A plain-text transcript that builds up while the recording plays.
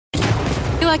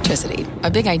Electricity,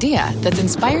 a big idea that's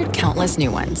inspired countless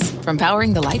new ones. From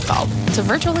powering the light bulb to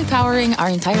virtually powering our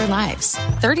entire lives.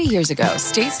 30 years ago,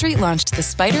 State Street launched the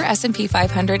SPDR S&P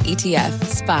 500 ETF,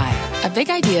 SPY. A big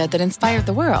idea that inspired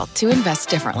the world to invest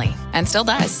differently. And still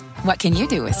does. What can you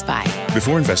do with SPY?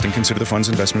 Before investing, consider the fund's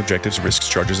investment objectives, risks,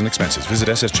 charges, and expenses. Visit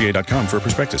ssga.com for a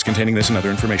prospectus containing this and other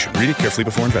information. Read it carefully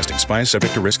before investing. SPY is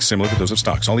subject to risks similar to those of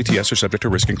stocks. All ETFs are subject to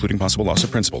risk, including possible loss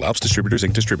of principal. Alps Distributors,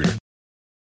 Inc. Distributor.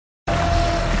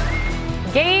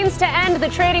 Gains to end the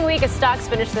trading week as stocks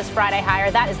finish this Friday higher.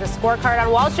 That is the scorecard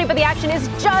on Wall Street, but the action is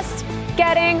just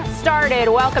getting started.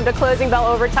 Welcome to Closing Bell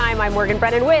Overtime. I'm Morgan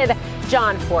Brennan with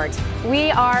John Fort.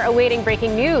 We are awaiting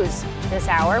breaking news this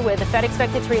hour, with the Fed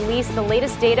expected to release the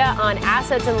latest data on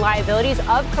assets and liabilities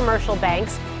of commercial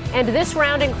banks. And this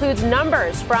round includes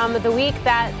numbers from the week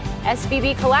that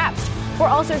SVB collapsed. We're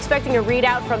also expecting a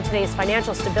readout from today's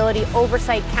Financial Stability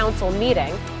Oversight Council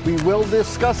meeting. We will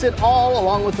discuss it all,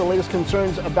 along with the latest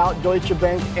concerns about Deutsche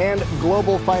Bank and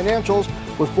global financials,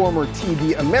 with former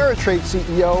TD Ameritrade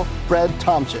CEO Fred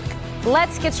Tomczyk.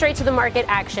 Let's get straight to the market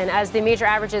action as the major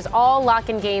averages all lock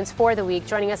in gains for the week.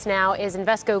 Joining us now is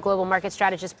Invesco Global Market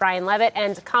Strategist Brian Levitt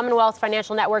and Commonwealth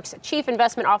Financial Network's Chief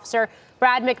Investment Officer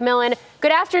Brad McMillan.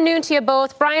 Good afternoon to you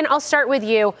both. Brian, I'll start with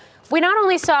you. We not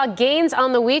only saw gains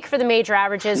on the week for the major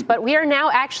averages, but we are now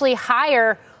actually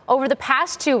higher over the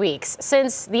past 2 weeks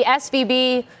since the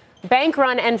SVB bank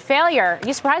run and failure. Are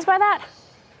you surprised by that?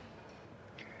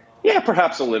 Yeah,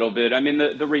 perhaps a little bit. I mean,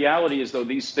 the reality is, though,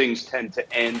 these things tend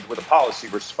to end with a policy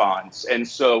response. And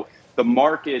so the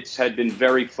markets had been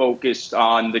very focused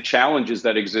on the challenges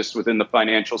that exist within the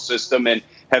financial system and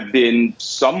have been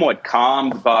somewhat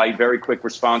calmed by very quick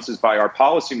responses by our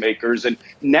policymakers, and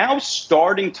now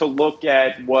starting to look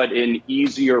at what an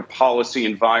easier policy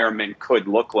environment could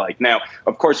look like. Now,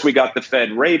 of course, we got the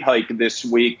Fed rate hike this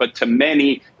week, but to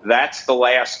many, that's the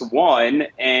last one.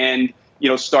 And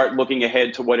start looking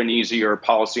ahead to what an easier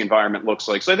policy environment looks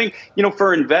like. So I think,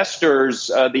 for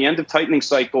investors, the end of tightening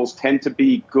cycles tend to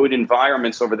be good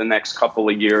environments over the next couple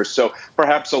of years. So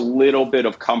perhaps a little bit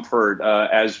of comfort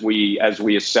as we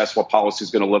assess what policy is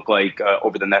going to look like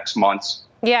over the next months.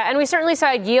 Yeah, and we certainly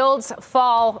saw yields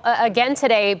fall again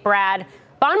today, Brad.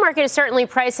 Bond market is certainly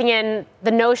pricing in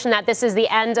the notion that this is the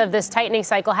end of this tightening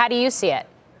cycle. How do you see it?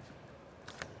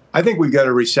 I think we've got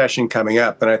a recession coming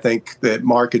up, and I think that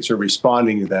markets are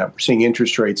responding to that. We're seeing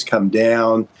interest rates come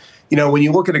down. When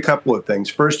you look at a couple of things,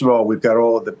 first of all, we've got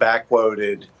all of the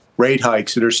backloaded rate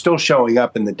hikes that are still showing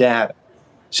up in the data.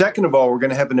 Second of all, we're going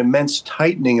to have an immense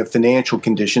tightening of financial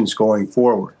conditions going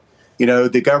forward.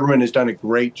 The government has done a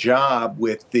great job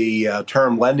with the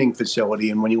term lending facility,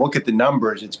 and when you look at the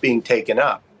numbers, it's being taken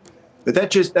up. But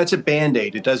that's a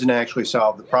Band-Aid. It doesn't actually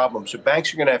solve the problem. So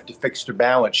banks are going to have to fix their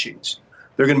balance sheets.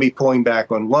 They're going to be pulling back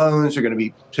on loans. They're going to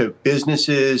be to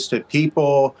businesses, to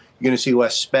people. You're going to see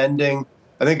less spending.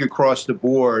 I think across the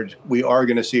board, we are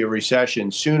going to see a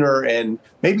recession sooner and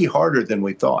maybe harder than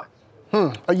we thought.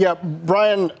 Yeah,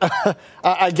 Brian,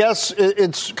 I guess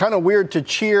it's kind of weird to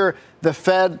cheer the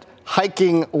Fed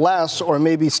hiking less or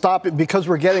maybe stop it because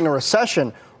we're getting a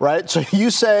recession, right? So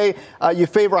you say you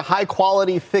favor high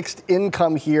quality fixed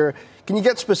income here. Can you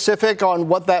get specific on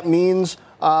what that means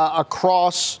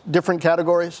across different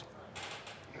categories?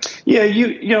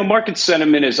 Yeah, market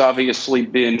sentiment has obviously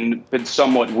been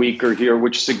somewhat weaker here,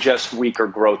 which suggests weaker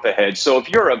growth ahead. So if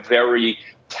you're a very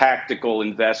tactical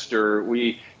investor,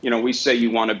 we say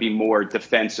you want to be more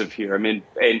defensive here. I mean,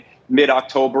 in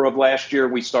mid-October of last year,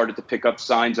 we started to pick up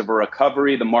signs of a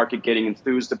recovery, the market getting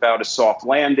enthused about a soft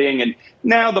landing. And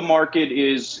now the market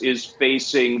is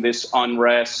facing this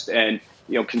unrest and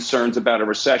concerns about a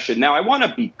recession. Now, I want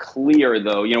to be clear,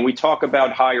 though. We talk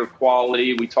about higher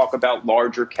quality. We talk about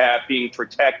larger cap being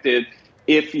protected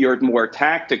if you're more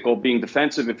tactical, being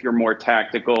defensive if you're more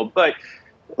tactical. But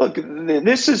look,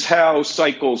 this is how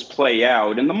cycles play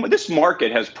out. And this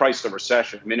market has priced a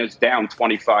recession. I mean, it's down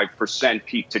 25%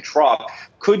 peak to trough.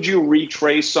 Could you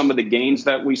retrace some of the gains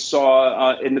that we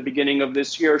saw in the beginning of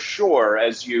this year? Sure,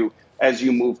 as you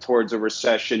move towards a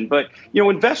recession. But,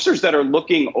 investors that are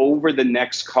looking over the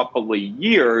next couple of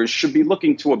years should be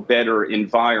looking to a better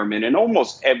environment. In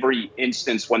almost every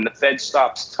instance, when the Fed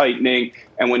stops tightening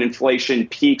and when inflation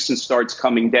peaks and starts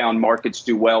coming down, markets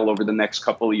do well over the next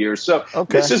couple of years. So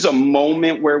This is a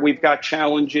moment where we've got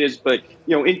challenges, but,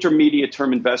 intermediate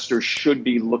term investors should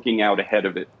be looking out ahead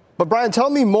of it. But Brian, tell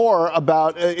me more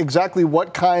about exactly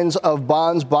what kinds of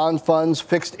bonds, bond funds,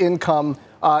 fixed income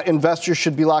investors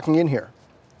should be locking in here.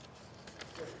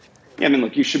 Yeah, I mean,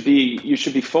 look, you should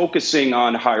be focusing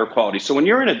on higher quality. So when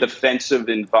you're in a defensive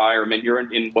environment,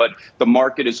 you're in what the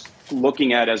market is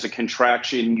looking at as a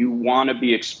contraction, you want to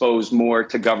be exposed more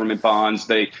to government bonds.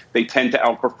 They tend to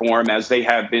outperform, as they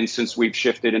have been since we've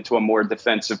shifted into a more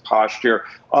defensive posture.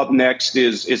 Up next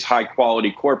is high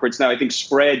quality corporates. Now, I think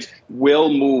spreads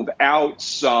will move out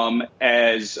some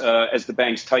as the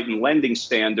banks tighten lending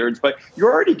standards, but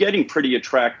you're already getting pretty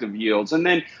attractive yields. And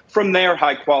then from there,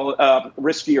 high quality,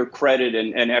 riskier credit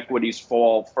and equities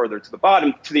fall further to the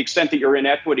bottom. To the extent that you're in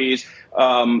equities,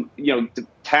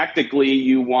 tactically,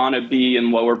 you want to be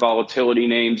in lower volatility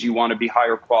names. You want to be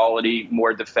higher quality,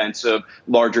 more defensive,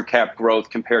 larger cap growth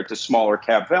compared to smaller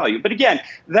cap value. But again,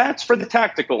 that's for the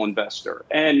tactical investor.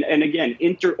 And again,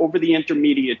 over the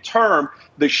intermediate term,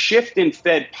 the shift in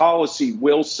Fed policy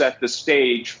will set the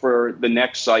stage for the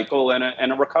next cycle and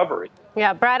a recovery.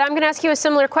 Yeah, Brad, I'm going to ask you a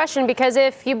similar question, because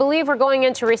if you believe we're going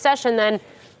into recession, then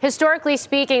historically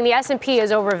speaking, the S&P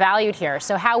is overvalued here.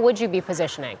 So how would you be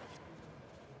positioning?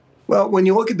 Well, when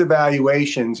you look at the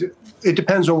valuations, it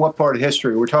depends on what part of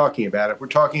history we're talking about. If we're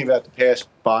talking about the past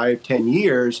 5-10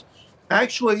 years,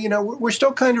 actually, we're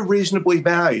still kind of reasonably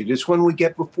valued. It's when we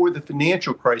get before the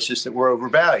financial crisis that we're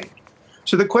overvalued.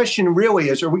 So the question really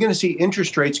is, are we going to see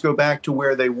interest rates go back to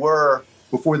where they were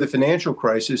before the financial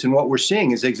crisis? And what we're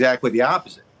seeing is exactly the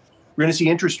opposite. We're going to see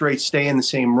interest rates stay in the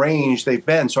same range they've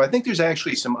been. So I think there's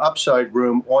actually some upside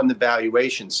room on the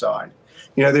valuation side.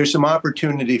 There's some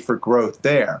opportunity for growth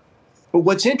there. But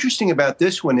what's interesting about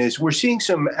this one is we're seeing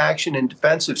some action in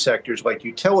defensive sectors like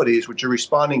utilities, which are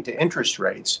responding to interest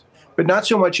rates, but not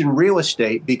so much in real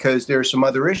estate because there are some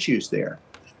other issues there.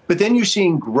 But then you're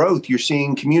seeing growth. You're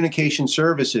seeing communication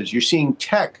services. You're seeing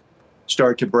tech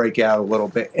start to break out a little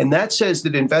bit. And that says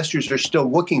that investors are still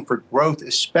looking for growth,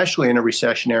 especially in a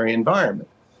recessionary environment.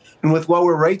 And with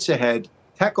lower rates ahead,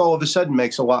 tech all of a sudden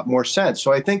makes a lot more sense.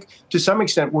 So I think to some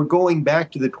extent, we're going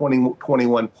back to the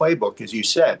 2021 playbook, as you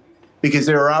said, because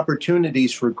there are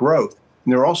opportunities for growth.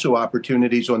 And there are also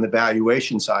opportunities on the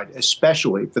valuation side,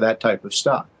 especially for that type of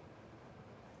stock.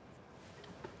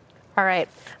 All right.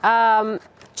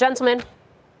 Gentlemen,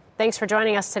 thanks for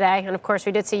joining us today. And of course,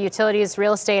 we did see utilities,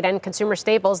 real estate, and consumer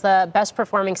staples, the best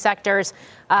performing sectors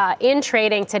in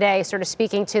trading today, sort of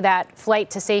speaking to that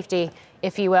flight to safety,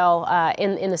 if you will,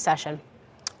 in the session.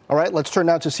 All right, let's turn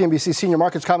now to CNBC senior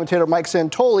markets commentator Mike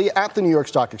Santoli at the New York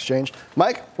Stock Exchange.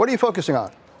 Mike, what are you focusing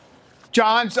on?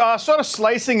 John's sort of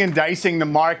slicing and dicing the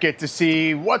market to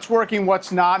see what's working, what's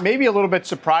not, maybe a little bit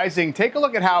surprising. Take a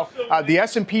look at how the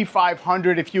S&P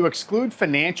 500, if you exclude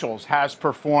financials, has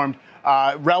performed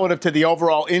relative to the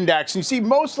overall index. And you see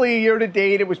mostly year to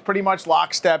date, it was pretty much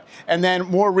lockstep. And then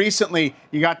more recently,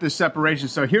 you got this separation.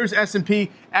 So here's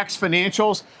S&P ex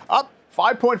financials up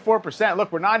 5.4%.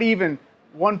 Look, we're not even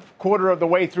 1/4 of the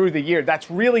way through the year.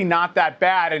 That's really not that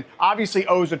bad, and obviously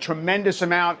owes a tremendous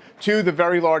amount to the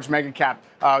very large mega cap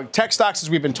tech stocks, as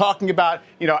we've been talking about.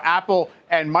 Apple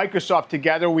and Microsoft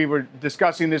together, we were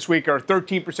discussing this week, are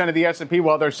 13% of the S&P.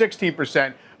 Well, they're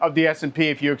 16% of the S&P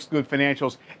if you exclude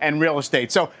financials and real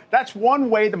estate. So that's one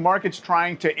way the market's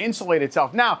trying to insulate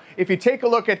itself. Now, if you take a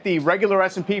look at the regular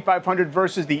S&P 500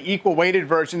 versus the equal weighted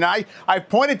version, I've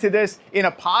pointed to this in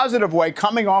a positive way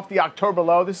coming off the October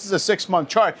low. This is a 6-month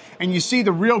chart, and you see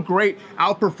the real great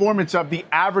outperformance of the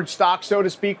average stock, so to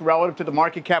speak, relative to the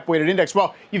market cap weighted index.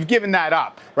 Well, you've given that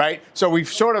up, right? So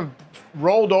we've sort of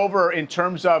rolled over in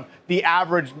terms of the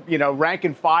average, rank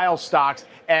and file stocks,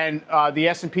 and the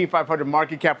S&P 500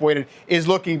 market cap weighted is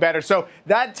looking better. So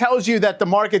that tells you that the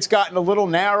market's gotten a little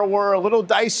narrower, a little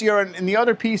dicier, and the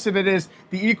other piece of it is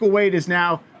the equal weight is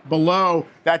now below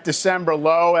that December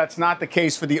low. That's not the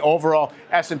case for the overall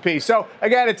S&P. So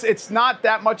again, it's not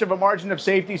that much of a margin of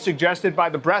safety suggested by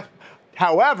the breadth.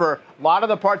 However, a lot of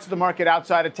the parts of the market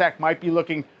outside of tech might be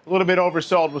looking a little bit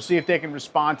oversold. We'll see if they can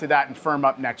respond to that and firm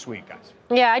up next week, guys.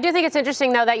 Yeah, I do think it's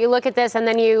interesting, though, that you look at this and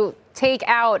then you take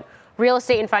out real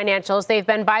estate and financials. They've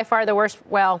been by far the worst.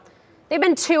 Well, they've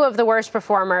been two of the worst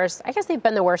performers. I guess they've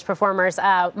been the worst performers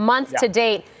month to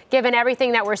date, given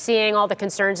everything that we're seeing, all the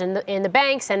concerns in the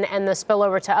banks and the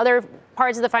spillover to other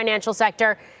parts of the financial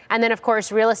sector. And then, of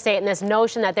course, real estate and this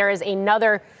notion that there is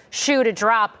another shoe to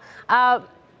drop.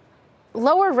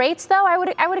 Lower rates, though, I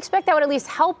would expect that would at least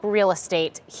help real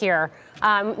estate here,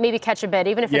 maybe catch a bid,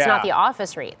 even if it's not the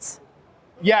office rates.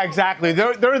 Yeah, exactly.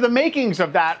 There are the makings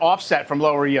of that offset from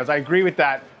lower yields. I agree with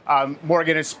that,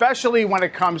 Morgan, especially when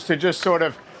it comes to just sort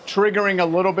of triggering a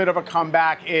little bit of a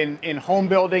comeback in home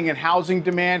building and housing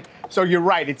demand. So you're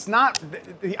right. It's not,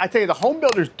 I tell you, the home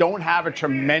builders don't have a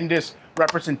tremendous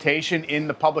representation in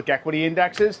the public equity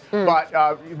indexes, but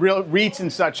real REITs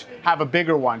and such have a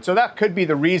bigger one. So that could be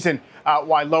the reason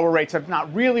why lower rates have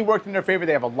not really worked in their favor.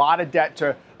 They have a lot of debt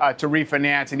to to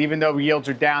refinance. And even though yields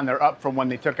are down, they're up from when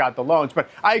they took out the loans. But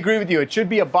I agree with you. It should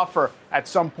be a buffer at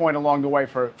some point along the way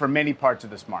for many parts of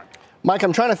this market. Mike,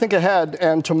 I'm trying to think ahead,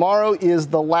 and tomorrow is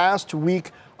the last week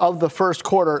of the first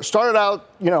quarter. Started out,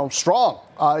 strong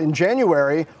in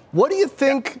January. What do you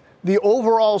think the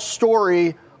overall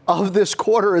story of this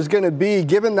quarter is going to be,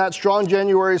 given that strong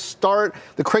January start,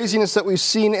 the craziness that we've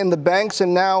seen in the banks,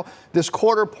 and now this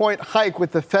quarter-point hike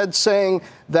with the Fed saying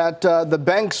that the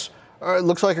banks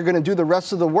looks like are going to do the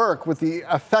rest of the work with the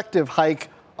effective hike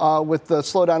with the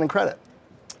slowdown in credit?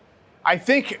 I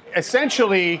think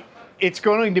essentially it's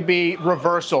going to be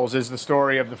reversals is the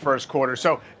story of the first quarter.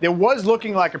 So there was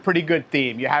looking like a pretty good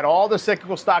theme. You had all the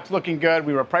cyclical stocks looking good.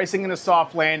 We were pricing in a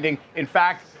soft landing. In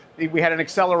fact, we had an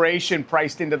acceleration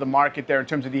priced into the market there in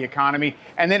terms of the economy.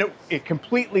 And then it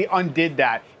completely undid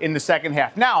that in the second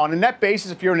half. Now, on a net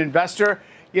basis, if you're an investor,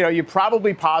 you're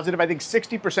probably positive. I think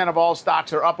 60% of all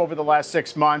stocks are up over the last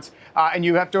 6 months. And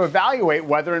you have to evaluate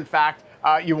whether, in fact,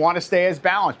 you want to stay as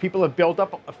balanced. People have built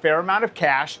up a fair amount of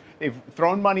cash. They've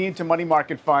thrown money into money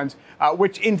market funds,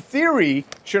 which in theory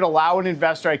should allow an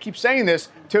investor, I keep saying this,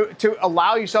 to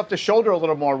allow yourself to shoulder a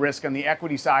little more risk on the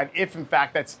equity side if, in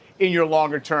fact, that's in your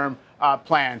longer term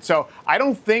plan. So I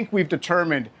don't think we've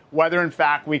determined whether, in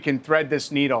fact, we can thread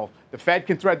this needle. The Fed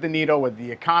can thread the needle, whether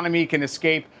the economy can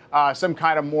escape some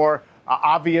kind of more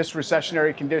obvious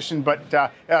recessionary condition. But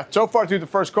so far through the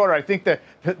first quarter, I think the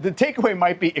takeaway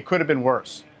might be it could have been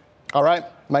worse. All right.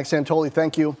 Mike Santoli,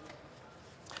 thank you.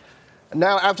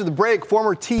 Now, after the break,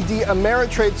 former TD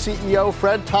Ameritrade CEO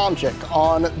Fred Tomczyk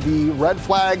on the red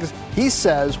flags he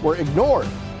says were ignored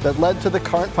that led to the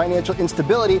current financial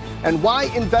instability and why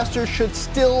investors should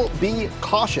still be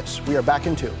cautious. We are back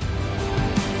in 2.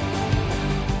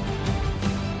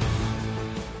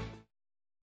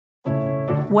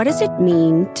 What does it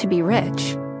mean to be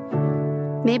rich?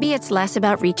 Maybe it's less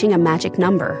about reaching a magic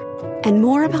number and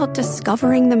more about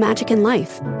discovering the magic in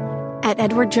life. At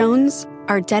Edward Jones,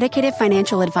 our dedicated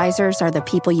financial advisors are the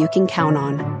people you can count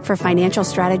on for financial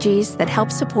strategies that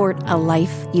help support a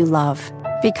life you love.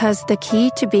 Because the key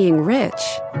to being rich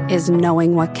is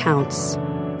knowing what counts.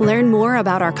 Learn more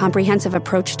about our comprehensive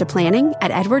approach to planning at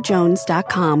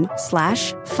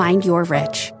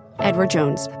edwardjones.com/findyourrich. Edward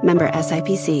Jones, member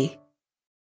SIPC.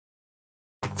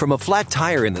 From a flat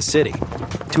tire in the city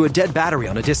to a dead battery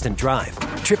on a distant drive,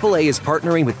 AAA is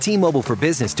partnering with T-Mobile for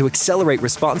Business to accelerate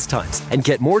response times and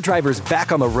get more drivers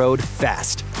back on the road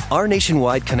fast. Our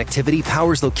nationwide connectivity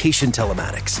powers location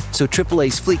telematics, so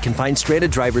AAA's fleet can find stranded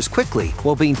drivers quickly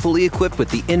while being fully equipped with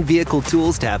the in-vehicle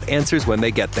tools to have answers when they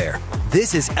get there.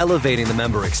 This is elevating the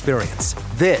member experience.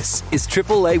 This is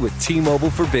AAA with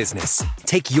T-Mobile for Business.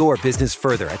 Take your business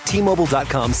further at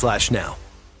T-Mobile.com/now.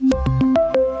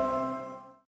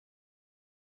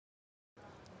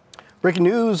 Breaking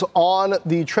news on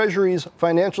the Treasury's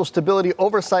Financial Stability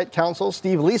Oversight Council.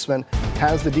 Steve Liesman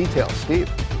has the details. Steve.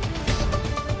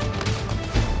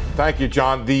 Thank you,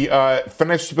 John. The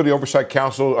Financial Stability Oversight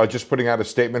Council just putting out a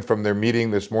statement from their meeting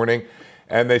this morning.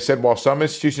 And they said while some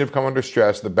institutions have come under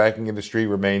stress, the banking industry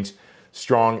remains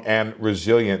strong and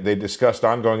resilient. They discussed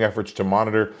ongoing efforts to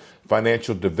monitor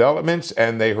financial developments,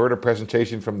 and they heard a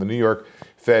presentation from the New York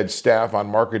Fed staff on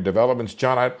market developments.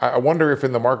 John, I wonder if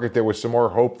in the market there was some more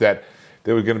hope that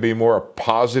there was going to be more a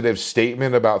positive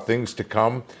statement about things to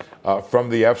come from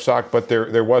the FSOC, but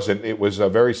there wasn't. It was a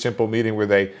very simple meeting where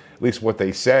they, at least what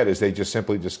they said is they just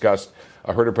simply discussed,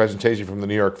 heard a presentation from the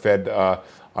New York Fed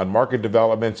on market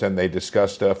developments, and they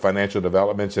discussed financial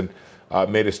developments and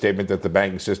made a statement that the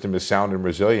banking system is sound and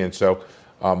resilient. So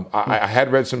I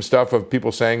had read some stuff of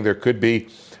people saying there could be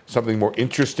something more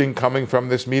interesting coming from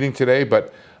this meeting today,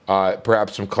 but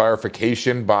perhaps some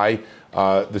clarification by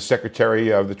the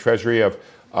Secretary of the Treasury of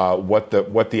what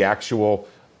the actual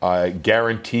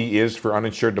guarantee is for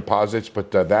uninsured deposits.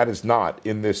 But that is not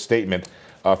in this statement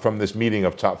from this meeting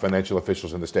of top financial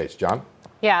officials in the states. John?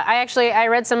 Yeah, I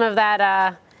read some of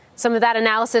that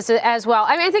analysis as well.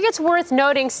 I mean, I think it's worth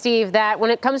noting, Steve, that when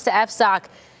it comes to FSOC,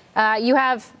 you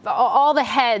have all the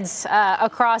heads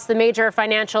across the major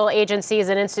financial agencies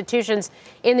and institutions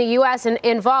in the U.S.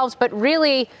 involved, but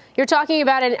really you're talking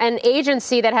about an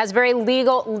agency that has very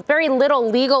little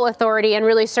legal authority and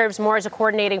really serves more as a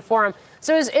coordinating forum.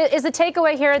 So is the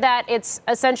takeaway here that it's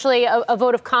essentially a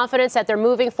vote of confidence that they're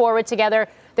moving forward together,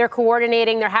 they're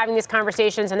coordinating, they're having these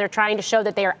conversations, and they're trying to show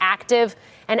that they are active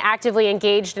and actively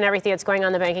engaged in everything that's going on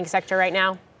in the banking sector right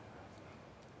now?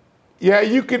 Yeah,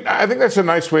 I think that's a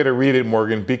nice way to read it,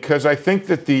 Morgan, because I think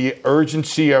that the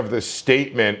urgency of the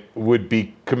statement would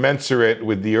be commensurate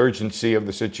with the urgency of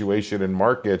the situation in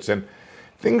markets. And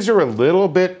things are a little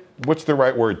bit, what's the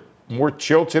right word, more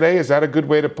chill today. Is that a good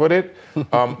way to put it?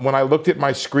 When I looked at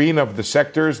my screen of the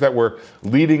sectors that were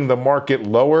leading the market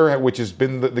lower, which has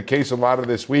been the case a lot of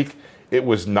this week, it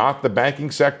was not the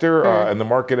banking sector, and the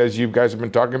market, as you guys have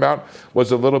been talking about,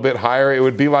 was a little bit higher. It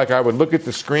would be like I would look at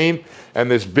the screen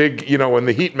and this big, when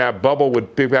the heat map bubble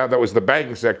would pick out, that was the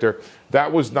banking sector.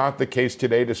 That was not the case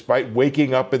today, despite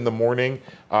waking up in the morning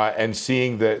and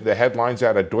seeing the headlines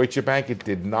out of Deutsche Bank. It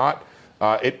did not.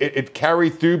 It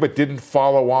carried through but didn't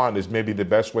follow on is maybe the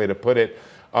best way to put it.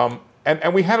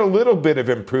 And we had a little bit of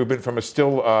improvement from a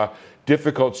still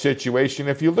difficult situation.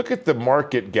 If you look at the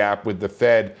market gap with the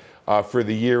Fed for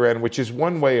the year end, which is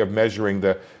one way of measuring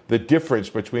the difference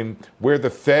between where the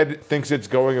Fed thinks it's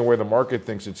going and where the market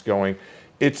thinks it's going,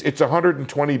 it's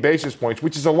 120 basis points,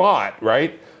 which is a lot,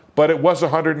 right? But it was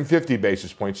 150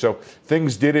 basis points. So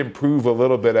things did improve a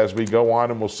little bit as we go on,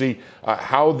 and we'll see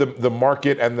how the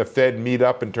market and the Fed meet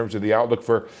up in terms of the outlook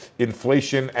for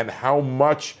inflation and how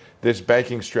much this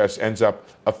banking stress ends up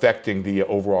affecting the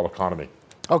overall economy.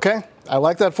 Okay, I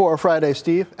like that for a Friday,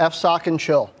 Steve. F-sock and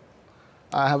chill.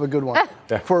 Have a good one.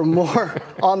 For more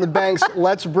on the banks,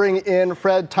 let's bring in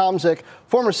Fred Tomczyk,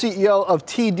 former CEO of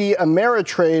TD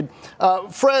Ameritrade.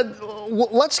 Fred,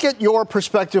 let's get your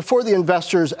perspective for the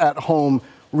investors at home,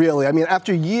 really. I mean,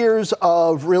 after years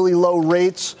of really low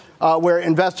rates, where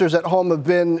investors at home have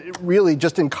been really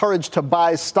just encouraged to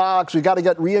buy stocks, we got to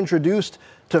get reintroduced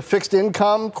to fixed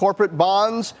income, corporate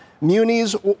bonds,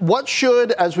 munis. What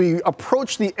should, as we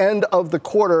approach the end of the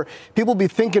quarter, people be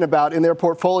thinking about in their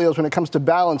portfolios when it comes to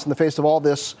balance in the face of all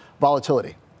this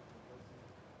volatility?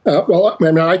 Well, I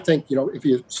mean, I think, if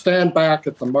you stand back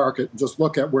at the market and just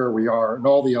look at where we are and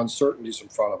all the uncertainties in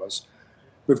front of us,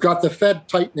 we've got the Fed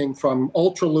tightening from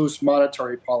ultra-loose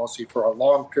monetary policy for a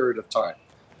long period of time,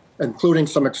 including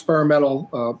some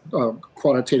experimental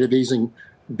quantitative easing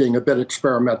being a bit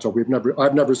experimental.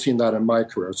 I've never seen that in my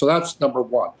career. So that's number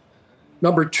one.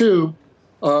 Number two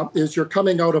is you're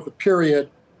coming out of a period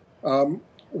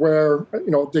where,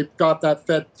 they've got that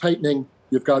Fed tightening.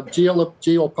 You've got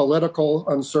geopolitical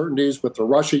uncertainties with the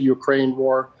Russia-Ukraine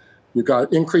war. You've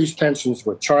got increased tensions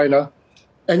with China.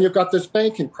 And you've got this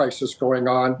banking crisis going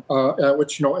on,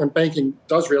 which, and banking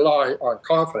does rely on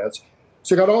confidence.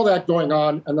 So you've got all that going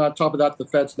on. And on top of that, the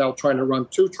Fed's now trying to run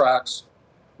two tracks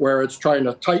where it's trying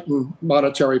to tighten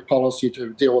monetary policy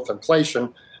to deal with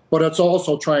inflation, but it's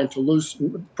also trying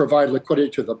to provide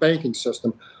liquidity to the banking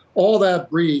system. All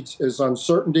that breeds is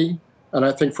uncertainty, and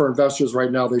I think for investors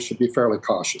right now, they should be fairly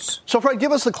cautious. So, Fred,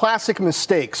 give us the classic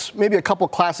mistakes, maybe a couple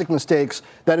classic mistakes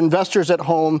that investors at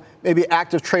home, maybe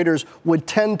active traders, would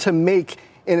tend to make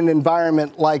in an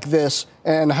environment like this,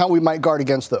 and how we might guard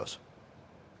against those.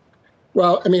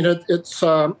 Well, I mean,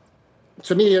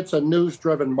 to me, it's a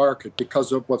news-driven market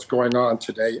because of what's going on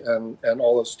today and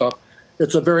all this stuff.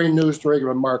 It's a very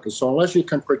news-driven market. So unless you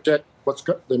can predict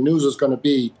the news is going to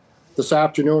be this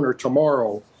afternoon or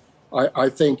tomorrow, I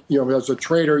think, as a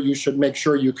trader, you should make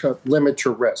sure you can limit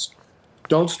your risk.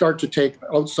 Don't start to take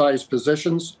outsized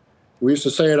positions. We used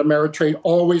to say at Ameritrade,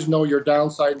 always know your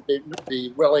downside and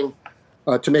be willing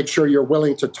to make sure you're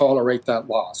willing to tolerate that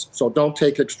loss. So don't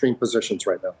take extreme positions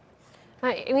right now.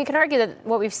 We can argue that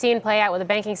what we've seen play out with the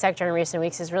banking sector in recent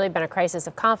weeks has really been a crisis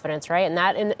of confidence, right? And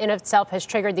that in itself has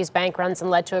triggered these bank runs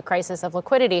and led to a crisis of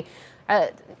liquidity.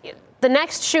 The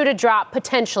next shoe to drop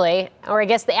potentially, or I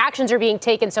guess the actions are being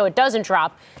taken so it doesn't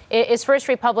drop, is First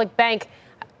Republic Bank.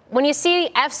 When you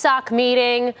see FSOC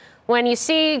meeting, when you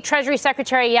see Treasury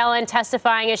Secretary Yellen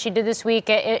testifying as she did this week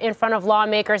in front of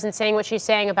lawmakers and saying what she's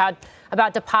saying about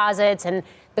deposits, and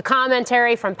the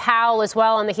commentary from Powell as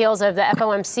well on the heels of the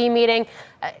FOMC meeting,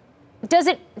 does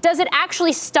it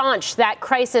actually staunch that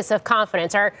crisis of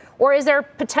confidence, or is there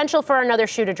potential for another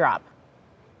shoe to drop?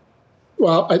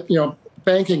 Well,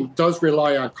 banking does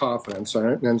rely on confidence,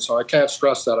 and so I can't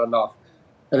stress that enough.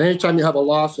 And anytime you have a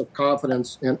loss of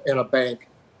confidence in a bank,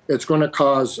 it's going to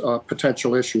cause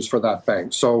potential issues for that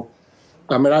bank. So,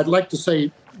 I mean, I'd like to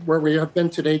say where we have been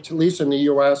today, at least in the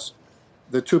U.S.,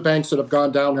 the two banks that have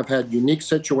gone down have had unique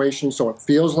situations, so it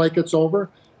feels like it's over,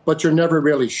 but you're never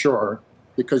really sure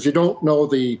because you don't know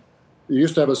you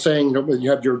used to have a saying that you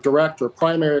have your direct or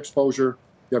primary exposure,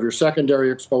 you have your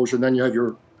secondary exposure, and then you have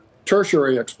your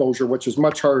tertiary exposure, which is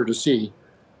much harder to see.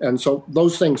 And so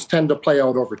those things tend to play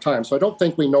out over time. So I don't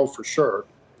think we know for sure,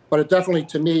 but it definitely,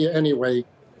 to me anyway,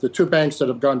 the two banks that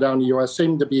have gone down in the U.S.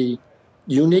 seem to be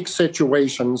unique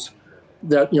situations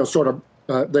that,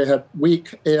 they had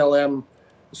weak ALM.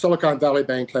 Silicon Valley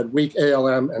Bank had weak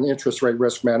ALM and interest rate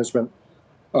risk management,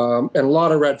 and a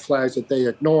lot of red flags that they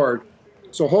ignored.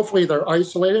 So hopefully they're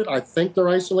isolated. I think they're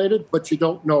isolated, but you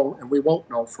don't know, and we won't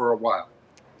know for a while.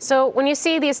 So when you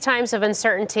see these times of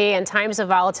uncertainty and times of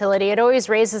volatility, it always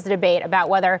raises the debate about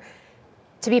whether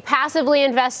to be passively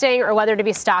investing or whether to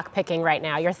be stock picking right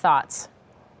now. Your thoughts?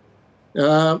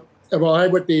 Well, I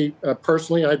would be,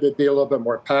 personally, I would be a little bit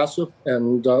more passive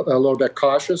and a little bit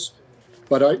cautious.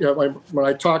 But when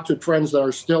I talk to friends that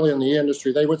are still in the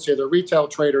industry, they would say the retail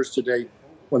traders today,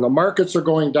 when the markets are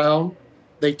going down,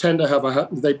 they tend to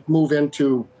they move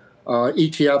into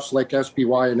ETFs like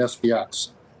SPY and SPX.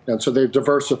 And so they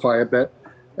diversify a bit.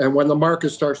 And when the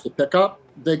market starts to pick up,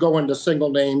 they go into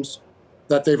single names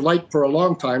that they've liked for a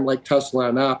long time, like Tesla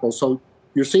and Apple. So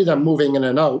you see them moving in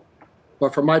and out.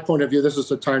 But from my point of view, this is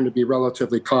the time to be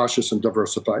relatively cautious and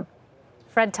diversified.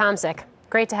 Fred Tomczyk,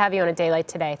 great to have you on a day like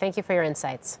today. Thank you for your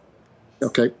insights.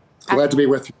 Okay. Glad to be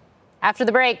with you. After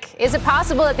the break, is it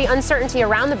possible that the uncertainty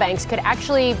around the banks could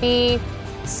actually be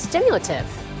stimulative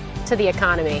to the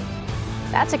economy?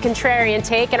 That's a contrarian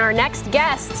take, and our next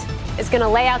guest is going to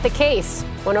lay out the case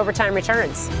when Overtime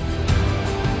returns.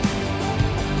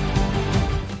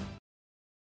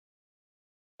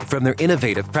 From their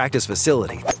innovative practice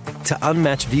facility to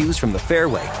unmatched views from the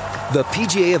fairway, the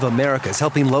PGA of America is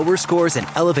helping lower scores and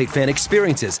elevate fan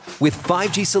experiences with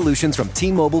 5G solutions from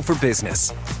T-Mobile for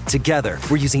Business. Together,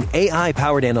 we're using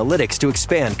AI-powered analytics to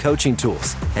expand coaching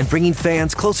tools and bringing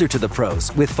fans closer to the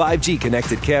pros with 5G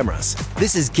connected cameras.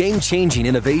 This is game-changing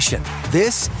innovation.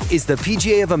 This is the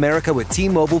PGA of America with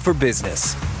T-Mobile for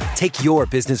Business. Take your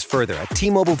business further at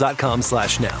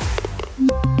T-Mobile.com/now.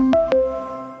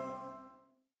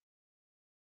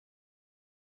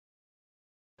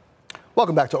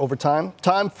 Welcome back to Overtime.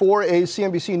 Time for a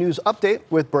CNBC News update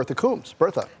with Bertha Coombs.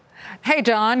 Bertha. Hey,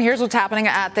 John, here's what's happening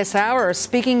at this hour.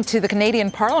 Speaking to the Canadian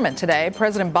Parliament today,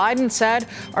 President Biden said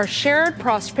our shared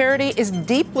prosperity is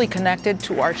deeply connected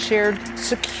to our shared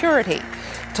security.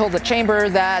 He told the chamber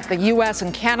that the U.S.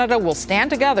 and Canada will stand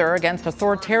together against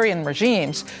authoritarian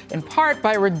regimes, in part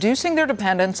by reducing their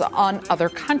dependence on other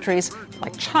countries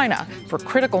like China for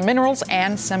critical minerals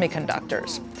and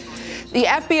semiconductors. The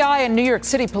FBI and New York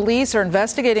City police are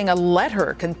investigating a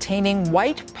letter containing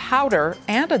white powder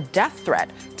and a death threat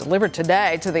delivered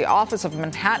today to the office of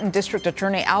Manhattan District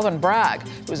Attorney Alvin Bragg,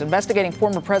 who is investigating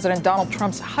former President Donald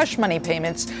Trump's hush money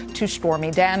payments to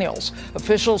Stormy Daniels.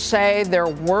 Officials say there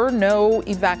were no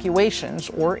evacuations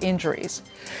or injuries.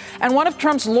 And one of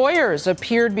Trump's lawyers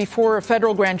appeared before a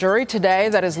federal grand jury today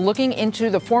that is looking into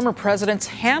the former president's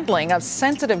handling of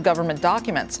sensitive government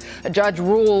documents. A judge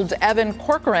ruled Evan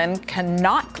Corcoran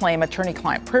cannot claim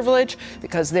attorney-client privilege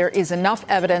because there is enough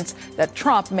evidence that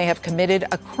Trump may have committed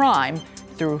a crime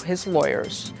through his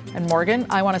lawyers. And Morgan,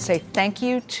 I want to say thank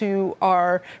you to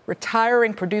our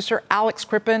retiring producer, Alex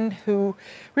Crippen, who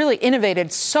really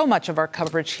innovated so much of our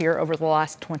coverage here over the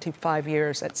last 25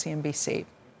 years at CNBC.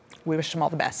 We wish him all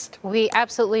the best. We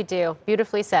absolutely do.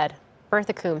 Beautifully said.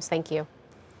 Bertha Coombs, thank you.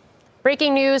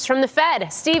 Breaking news from the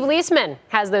Fed. Steve Liesman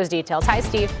has those details. Hi,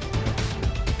 Steve.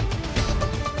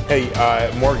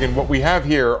 Hey, Morgan, what we have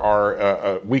here are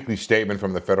a weekly statement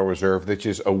from the Federal Reserve that's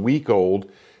just a week old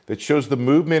that shows the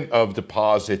movement of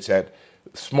deposits at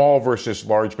small versus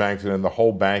large banks and in the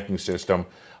whole banking system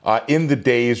in the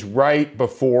days right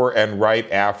before and right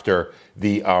after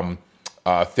the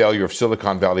failure of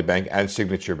Silicon Valley Bank and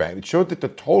Signature Bank. It showed that the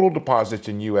total deposits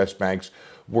in U.S. banks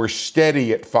were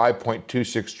steady at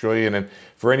 $5.26 trillion. And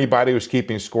for anybody who's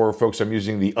keeping score, folks, I'm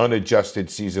using the unadjusted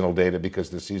seasonal data because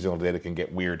the seasonal data can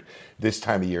get weird this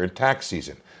time of year in tax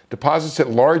season. Deposits at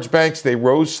large banks, they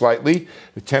rose slightly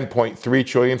to $10.3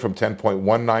 trillion from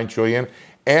 $10.19 trillion.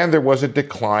 And there was a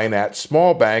decline at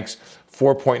small banks,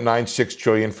 $4.96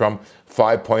 trillion from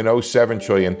 $5.07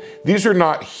 trillion. These are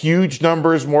not huge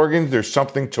numbers, Morgan. There's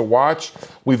something to watch.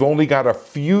 We've only got a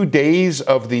few days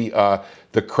of the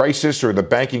crisis or the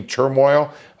banking turmoil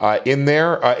in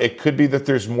there. It could be that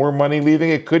there's more money leaving.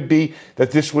 It could be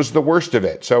that this was the worst of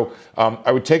it. So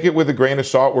I would take it with a grain of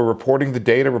salt. We're reporting the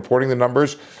data, reporting the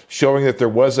numbers, showing that there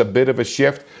was a bit of a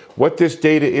shift. What this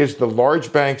data is, the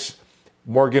large banks,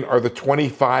 Morgan, are the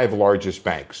 25 largest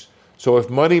banks. So if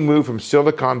money moved from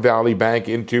Silicon Valley Bank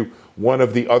into one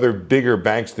of the other bigger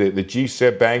banks, the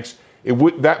G-SIB banks,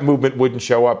 that movement wouldn't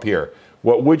show up here.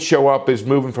 What would show up is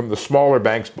moving from the smaller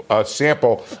banks, a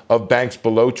sample of banks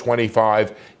below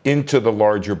 25 into the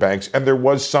larger banks. And there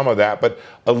was some of that, but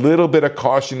a little bit of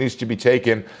caution needs to be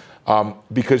taken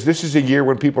because this is a year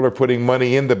when people are putting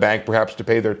money in the bank, perhaps to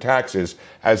pay their taxes,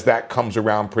 as that comes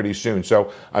around pretty soon.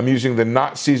 So I'm using the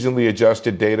not seasonally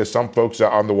adjusted data. Some folks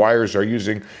on the wires are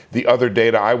using the other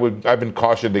data. I've been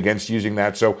cautioned against using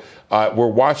that. So we're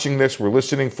watching this. We're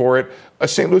listening for it.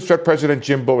 St. Louis Fed President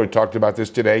Jim Bullard talked about this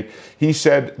today. He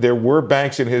said there were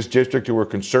banks in his district who were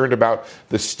concerned about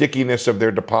the stickiness of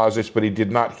their deposits, but he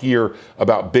did not hear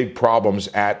about big problems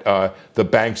at the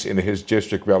banks in his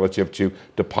district relative to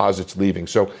deposits leaving.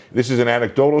 So this is an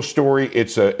anecdotal story.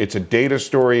 It's a data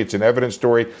story. It's an evidence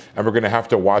story, and we're going to have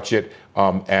to watch it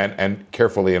and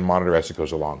carefully and monitor as it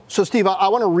goes along. So, Steve, I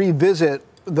want to revisit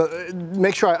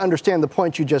make sure I understand the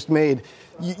point you just made.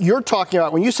 You're talking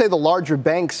about, when you say the larger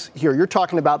banks here, you're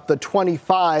talking about the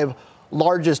 25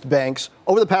 largest banks.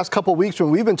 Over the past couple of weeks,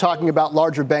 when we've been talking about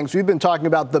larger banks, we've been talking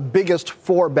about the biggest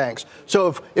 4 banks.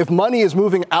 So if money is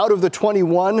moving out of the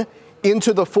 21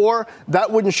 into the 4, that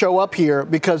wouldn't show up here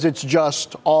because it's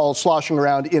just all sloshing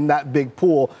around in that big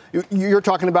pool. You're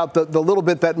talking about the little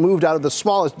bit that moved out of the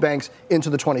smallest banks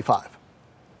into the 25.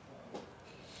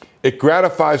 It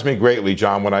gratifies me greatly,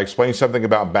 John, when I explain something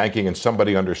about banking and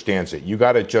somebody understands it. You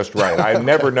got it just right. I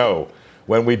never know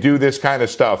when we do this kind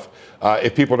of stuff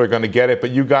if people are going to get it,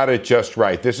 but you got it just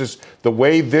right. This is the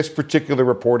way this particular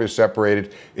report is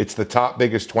separated. It's the top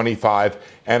biggest 25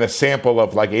 and a sample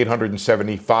of like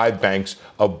 875 banks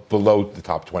of below the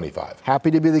top 25. Happy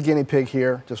to be the guinea pig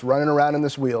here, just running around in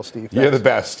this wheel, Steve. Thanks. You're the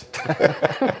best.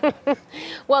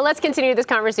 Well, let's continue this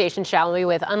conversation, shall we,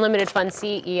 with Unlimited Fund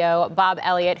CEO Bob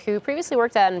Elliott, who previously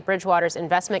worked on Bridgewater's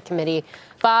Investment Committee.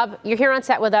 Bob, you're here on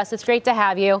set with us. It's great to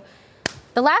have you.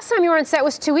 The last time you were on set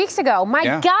was 2 weeks ago.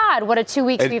 My God, what a 2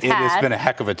 weeks we've had. It has been a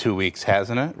heck of a 2 weeks,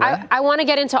 hasn't it? Right? I want to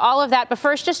get into all of that. But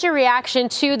first, just your reaction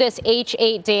to this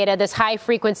H8 data, this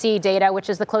high-frequency data, which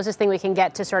is the closest thing we can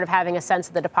get to sort of having a sense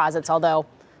of the deposits, although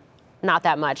not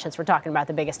that much since we're talking about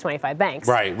the biggest 25 banks.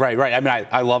 Right. I mean,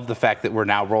 I love the fact that we're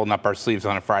now rolling up our sleeves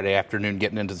on a Friday afternoon,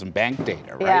 getting into some bank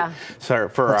data, right? Yeah. So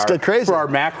for our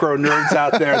macro nerds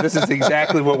out there, this is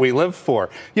exactly what we live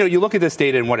for. You know, you look at this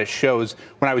data and what it shows.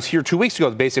 When I was here 2 weeks ago,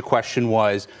 the basic question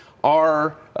was,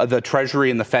 are the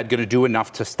Treasury and the Fed going to do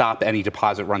enough to stop any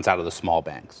deposit runs out of the small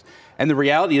banks? And the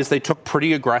reality is they took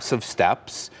pretty aggressive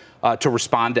steps to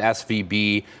respond to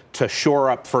SVB, to shore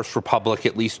up First Republic,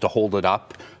 at least to hold it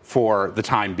up for the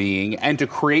time being, and to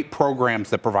create programs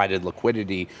that provided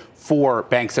liquidity for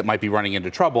banks that might be running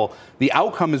into trouble. The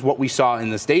outcome is what we saw in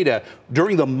this data.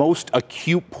 During the most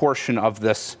acute portion of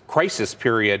this crisis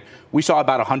period, we saw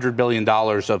about $100 billion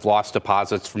of lost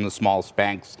deposits from the smallest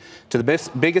banks to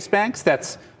the biggest banks.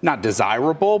 That's not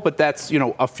desirable, but that's,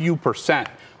 a few percent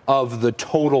of the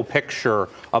total picture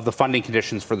of the funding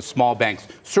conditions for the small banks.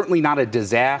 Certainly not a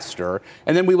disaster.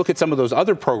 And then we look at some of those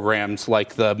other programs,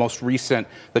 like the most recent,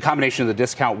 the combination of the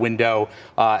discount window,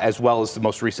 as well as the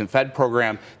most recent Fed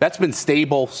program. That's been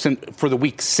stable for the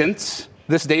week since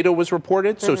this data was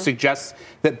reported. So suggests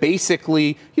that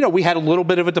basically, we had a little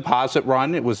bit of a deposit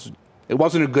run. It wasn't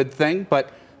a good thing,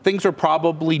 but things are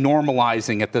probably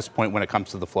normalizing at this point when it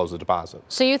comes to the flows of deposits.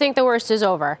 So you think the worst is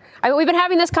over? I mean, we've been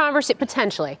having this conversation,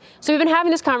 potentially. So we've been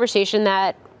having this conversation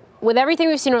that with everything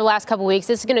we've seen over the last couple of weeks,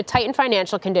 this is going to tighten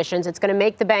financial conditions. It's going to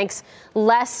make the banks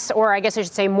less, or I guess I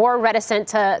should say more reticent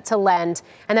to lend,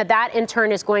 and that in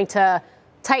turn is going to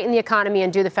tighten the economy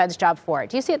and do the Fed's job for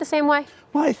it. Do you see it the same way?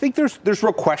 Well, I think there's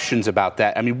real questions about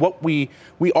that. I mean, what we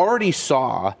already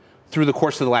saw through the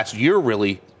course of the last year,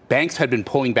 really, banks had been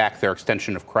pulling back their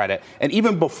extension of credit. And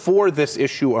even before this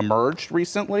issue emerged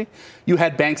recently, you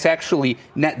had banks actually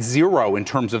net zero in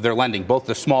terms of their lending, both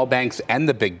the small banks and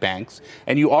the big banks.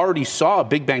 And you already saw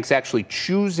big banks actually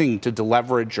choosing to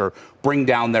deleverage or bring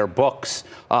down their books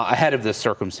ahead of this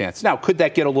circumstance. Now, could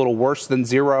that get a little worse than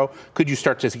zero? Could you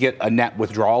start to get a net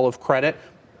withdrawal of credit?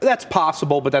 That's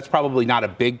possible, but that's probably not a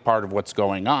big part of what's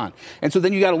going on. And so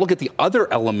then you got to look at the other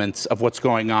elements of what's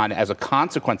going on as a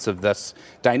consequence of this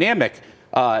dynamic.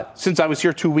 Since I was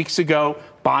here 2 weeks ago,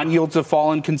 bond yields have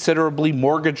fallen considerably.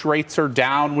 Mortgage rates are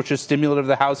down, which is stimulative of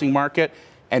the housing market.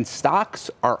 And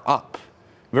stocks are up.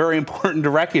 Very important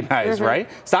to recognize, right?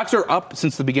 Stocks are up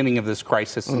since the beginning of this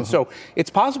crisis. And so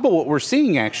it's possible what we're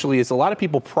seeing actually is a lot of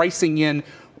people pricing in,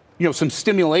 some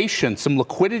stimulation, some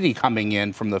liquidity coming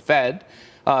in from the Fed,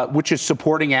 which is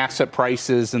supporting asset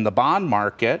prices in the bond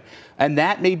market. And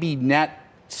that may be net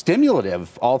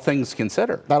stimulative, all things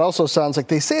considered. That also sounds like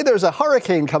they say there's a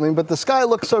hurricane coming, but the sky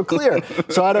looks so clear.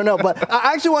 So I don't know. But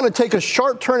I actually want to take a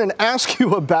sharp turn and ask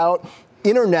you about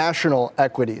international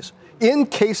equities. In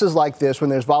cases like this, when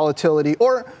there's volatility,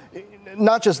 or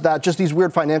not just that, just these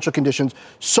weird financial conditions.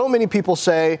 So many people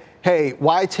say, hey,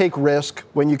 why take risk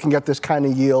when you can get this kind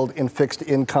of yield in fixed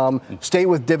income? Stay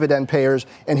with dividend payers.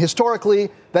 And historically,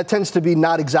 that tends to be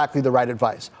not exactly the right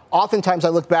advice. Oftentimes, I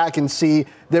look back and see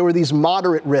there were these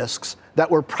moderate risks that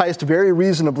were priced very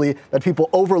reasonably that people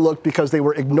overlooked because they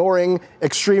were ignoring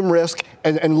extreme risk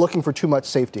and looking for too much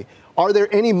safety. Are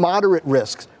there any moderate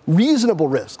risks, reasonable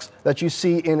risks, that you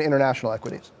see in international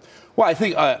equities? Well, I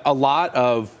think a lot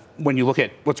of when you look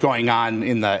at what's going on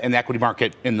in the equity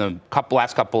market in the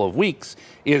last couple of weeks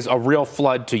is a real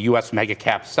flood to U.S. mega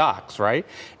cap stocks, right?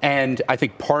 And I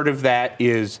think part of that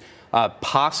is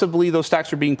possibly those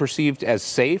stocks are being perceived as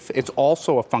safe. It's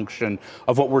also a function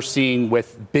of what we're seeing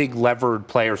with big levered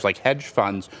players like hedge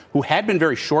funds who had been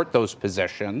very short those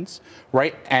positions,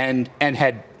 right? And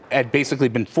had basically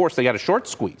been forced. They got a short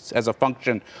squeeze as a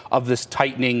function of this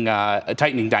tightening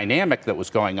dynamic that was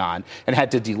going on and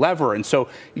had to delever. And so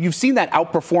you've seen that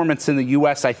outperformance in the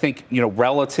U.S., I think,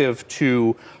 relative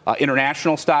to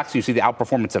international stocks. You see the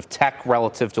outperformance of tech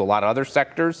relative to a lot of other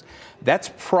sectors.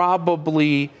 That's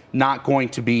probably not going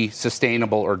to be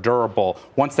sustainable or durable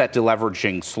once that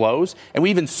deleveraging slows. And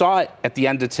we even saw it at the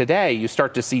end of today. You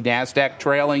start to see NASDAQ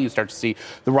trailing. You start to see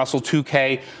the Russell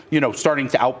 2K, starting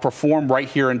to outperform right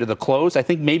here into the close. I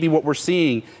think maybe what we're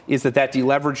seeing is that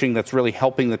deleveraging that's really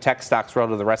helping the tech stocks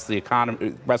relative to the rest of the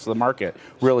economy, rest of the market,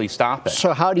 really stop it.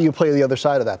 So how do you play the other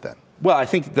side of that then? Well, I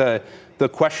think the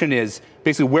question is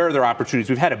basically where are there opportunities?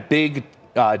 We've had a big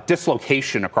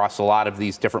dislocation across a lot of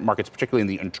these different markets, particularly in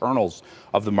the internals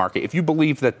of the market. If you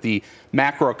believe that the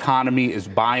macroeconomy is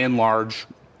by and large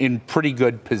in pretty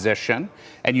good position,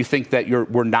 and you think that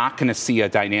we're not going to see a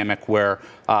dynamic where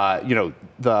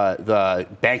the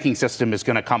banking system is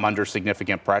going to come under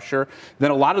significant pressure,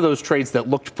 then a lot of those trades that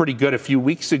looked pretty good a few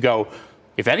weeks ago,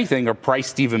 if anything, are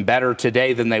priced even better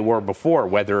today than they were before,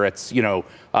 whether it's,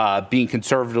 being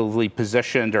conservatively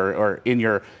positioned or in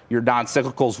your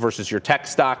non-cyclicals versus your tech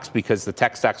stocks, because the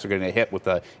tech stocks are going to hit with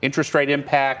the interest rate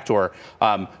impact, or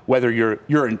whether you're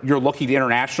looking at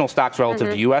international stocks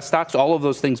relative to U.S. stocks. All of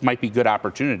those things might be good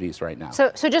opportunities right now.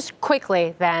 So just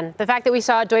quickly then, the fact that we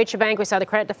saw Deutsche Bank, we saw the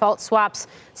credit default swaps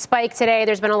spike today.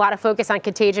 There's been a lot of focus on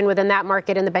contagion within that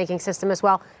market in the banking system as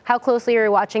well. How closely are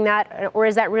you watching that? Or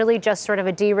is that really just sort of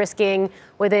a de-risking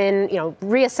within,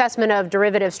 reassessment of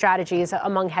derivative strategies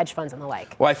among hedge funds and the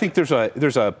like? Well, I think there's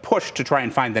a push to try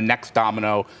and find the next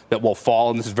domino that will fall,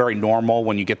 and this is very normal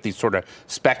when you get these sort of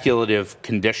speculative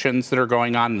conditions that are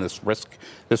going on, and this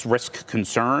risk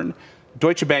concern.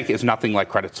 Deutsche Bank is nothing like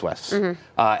Credit Suisse. And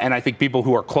I think people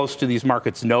who are close to these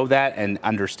markets know that and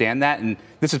understand that. And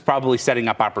this is probably setting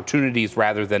up opportunities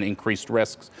rather than increased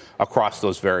risks across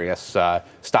those various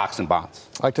stocks and bonds.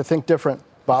 I like to think different.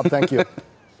 Bob, thank you.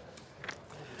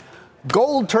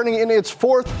 Gold turning in its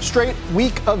fourth straight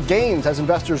week of gains as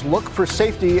investors look for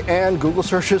safety, and Google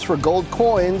searches for gold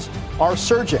coins are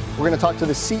surging. We're going to talk to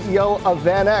the CEO of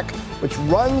VanEck, which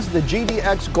runs the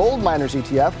GDX Gold Miners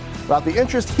ETF, about the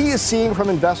interest he is seeing from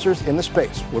investors in the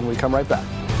space when we come right back.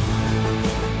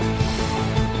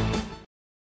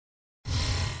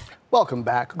 Welcome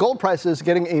back. Gold prices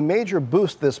getting a major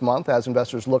boost this month as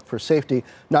investors look for safety,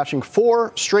 notching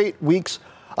 4 straight weeks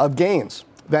of gains.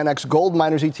 VanEck's Gold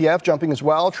Miners ETF jumping as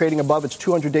well, trading above its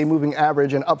 200-day moving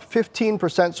average and up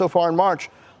 15% so far in March.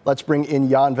 Let's bring in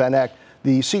Jan VanEck,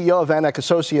 the CEO of VanEck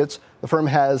Associates. The firm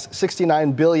has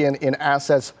 $69 billion in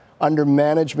assets under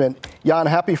management. Jan,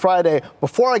 happy Friday.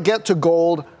 Before I get to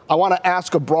gold, I want to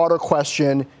ask a broader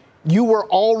question. You were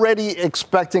already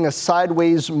expecting a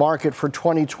sideways market for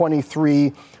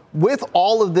 2023. With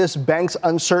all of this bank's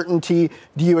uncertainty,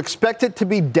 do you expect it to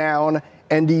be down?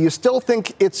 And do you still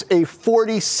think it's a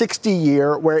 40-60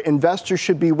 year where investors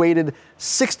should be weighted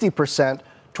 60%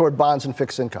 toward bonds and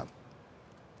fixed income?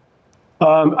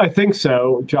 I think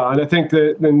so, John. I think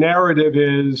the narrative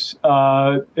is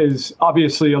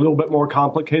obviously a little bit more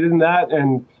complicated than that.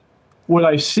 And what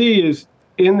I see is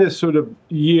in this sort of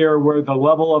year where the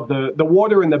level of the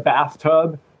water in the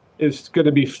bathtub is going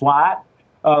to be flat,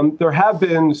 there have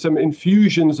been some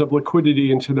infusions of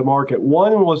liquidity into the market.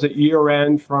 One was at year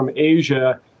end from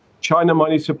Asia, China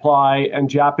money supply, and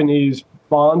Japanese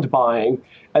bond buying.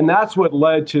 And that's what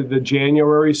led to the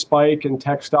January spike in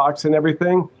tech stocks and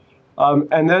everything.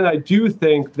 And then I do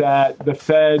think that the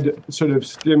Fed sort of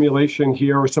stimulation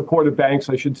here, or supportive banks,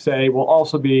 I should say, will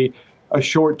also be a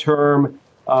short-term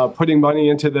putting money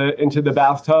into the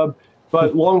bathtub.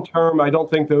 But long-term, I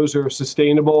don't think those are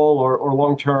sustainable or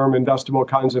long-term investable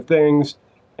kinds of things.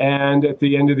 And at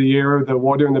the end of the year, the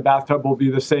water in the bathtub will be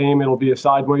the same. It'll be a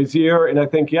sideways year. And I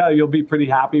think, you'll be pretty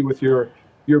happy with your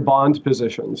bond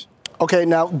positions. Okay,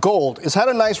 now gold. It's had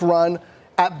a nice run.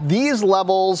 At these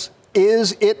levels,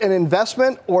 is it an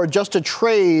investment or just a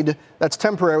trade that's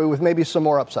temporary with maybe some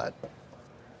more upside?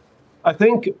 I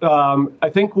think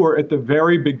we're at the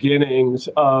very beginnings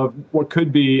of what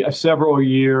could be a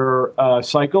several-year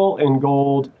cycle in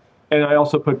gold, and I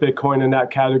also put Bitcoin in that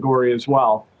category as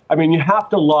well. I mean, you have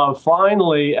to love,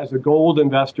 finally, as a gold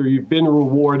investor, you've been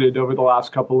rewarded over the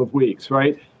last couple of weeks,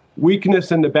 right?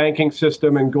 Weakness in the banking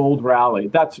system and gold rally.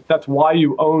 That's why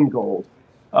you own gold.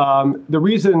 The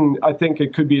reason I think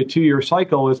it could be a 2-year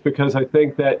cycle is because I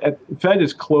think that Fed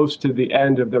is close to the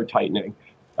end of their tightening.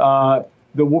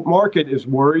 The market is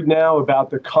worried now about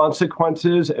the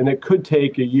consequences, and it could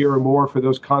take a year or more for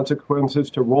those consequences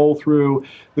to roll through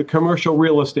the commercial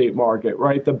real estate market,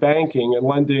 right? The banking and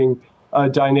lending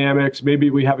dynamics. Maybe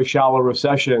we have a shallow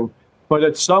recession, but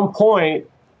at some point,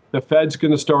 the Fed's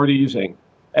going to start easing.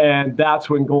 And that's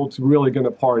when gold's really going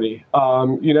to party.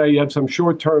 You have some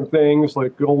short-term things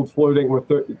like gold floating with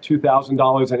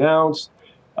 $2,000 an ounce.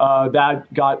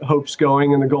 That got hopes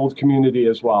going in the gold community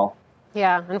as well.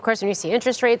 Yeah, and of course, when you see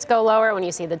interest rates go lower, when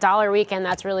you see the dollar weaken,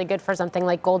 that's really good for something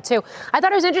like gold, too. I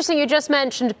thought it was interesting you just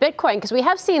mentioned Bitcoin, because we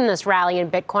have seen this rally in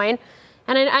Bitcoin.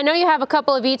 And I know you have a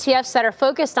couple of ETFs that are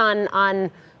focused on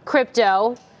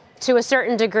crypto to a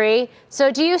certain degree.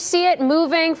 So do you see it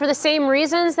moving for the same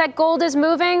reasons that gold is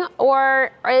moving,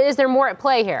 or is there more at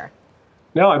play here?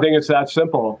 No, I think it's that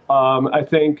simple. I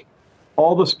think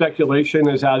all the speculation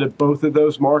is out of both of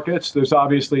those markets. There's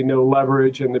obviously no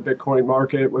leverage in the Bitcoin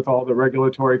market with all the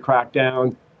regulatory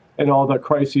crackdown and all the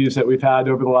crises that we've had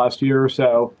over the last year or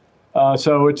so.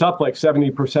 So it's up like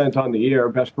 70% on the year,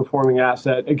 best performing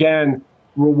asset. Again,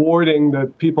 rewarding the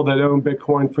people that own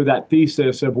Bitcoin for that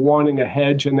thesis of wanting a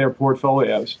hedge in their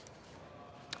portfolios.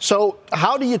 So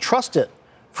how do you trust it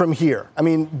from here? I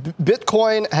mean,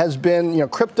 Bitcoin has been,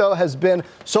 crypto has been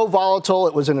so volatile.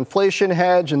 It was an inflation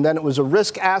hedge, and then it was a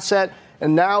risk asset.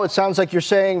 And now it sounds like you're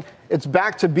saying it's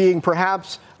back to being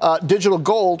perhaps digital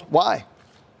gold. Why?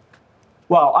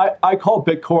 Well, I call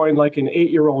Bitcoin like an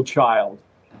 8-year-old child.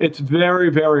 It's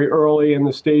very, very early in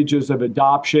the stages of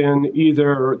adoption.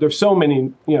 Either there's so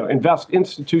many,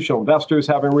 institutional investors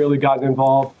haven't really gotten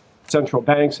involved. Central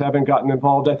banks haven't gotten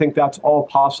involved. I think that's all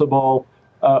possible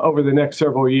over the next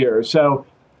several years. So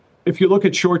if you look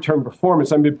at short-term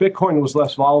performance, I mean, Bitcoin was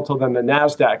less volatile than the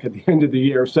NASDAQ at the end of the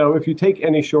year. So if you take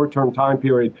any short-term time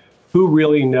period, who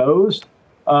really knows?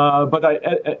 But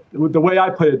the way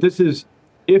I put it, this is,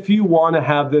 if you want to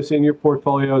have this in your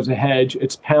portfolio as a hedge,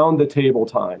 it's pound the table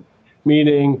time,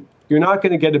 meaning you're not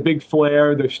going to get a big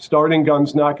flare. The starting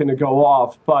gun's not going to go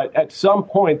off. But at some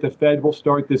point, the Fed will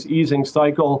start this easing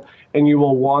cycle, and you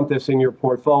will want this in your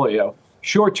portfolio.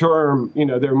 Short term,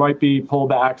 there might be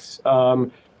pullbacks,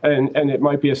 and it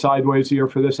might be a sideways year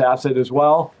for this asset as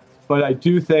well. But I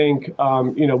do think,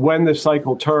 when the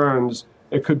cycle turns,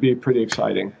 it could be pretty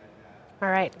exciting. All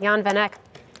right. Jan VanEck,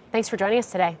 thanks for joining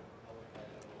us today.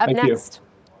 Up Thank next,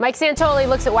 you. Mike Santoli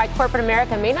looks at why corporate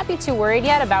America may not be too worried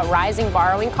yet about rising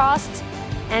borrowing costs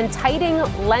and tighter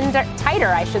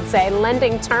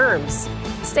lending terms.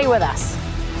 Stay with us.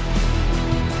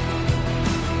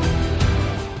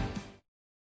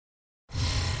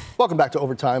 Welcome back to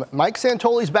Overtime. Mike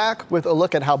Santoli's back with a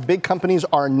look at how big companies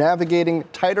are navigating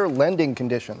tighter lending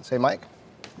conditions. Hey, Mike.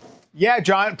 Yeah,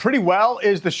 John, pretty well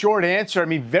is the short answer. I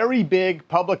mean, very big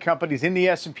public companies in the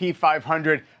S&P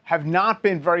 500 have not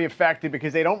been very effective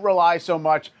because they don't rely so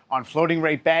much on floating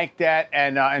rate bank debt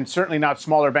and certainly not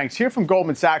smaller banks. Here from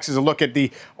Goldman Sachs is a look at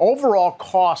the overall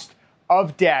cost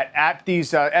of debt at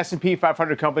these S&P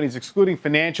 500 companies, excluding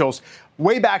financials,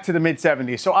 way back to the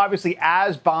mid-'70s. So obviously,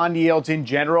 as bond yields in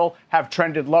general have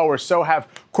trended lower, so have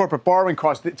corporate borrowing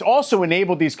costs. It's also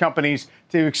enabled these companies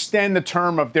to extend the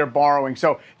term of their borrowing.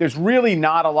 So there's really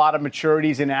not a lot of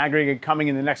maturities in aggregate coming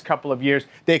in the next couple of years.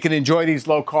 They can enjoy these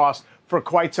low costs for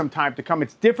quite some time to come.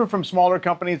 It's different from smaller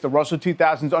companies. The Russell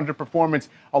 2000's underperformance,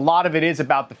 a lot of it is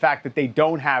about the fact that they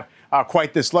don't have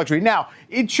quite this luxury. Now,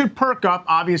 it should perk up,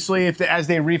 obviously, as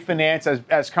they refinance,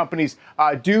 as companies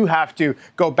do have to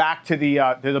go back to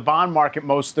the bond market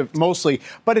mostly.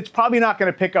 But it's probably not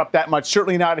going to pick up that much,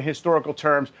 certainly not in historical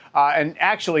terms. And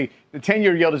actually, the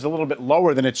 10-year yield is a little bit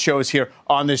lower than it shows here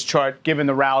on this chart, given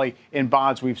the rally in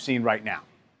bonds we've seen right now.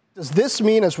 Does this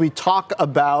mean, as we talk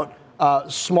about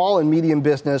small and medium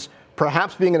business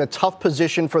perhaps being in a tough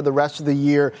position for the rest of the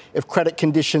year if credit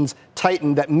conditions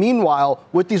tighten, that meanwhile,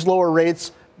 with these lower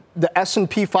rates, the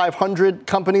S&P 500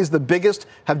 companies, the biggest,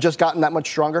 have just gotten that much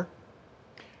stronger?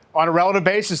 On a relative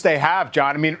basis, they have,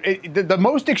 John. I mean, the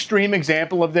most extreme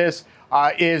example of this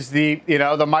is the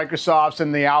Microsofts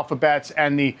and the Alphabets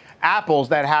and the Apples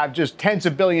that have just tens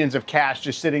of billions of cash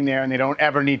just sitting there, and they don't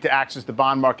ever need to access the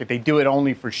bond market. They do it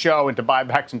only for show and to buy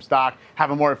back some stock,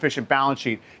 have a more efficient balance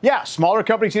sheet. Yeah, smaller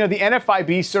companies, the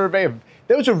NFIB survey,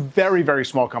 those are very, very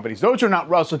small companies. Those are not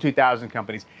Russell 2000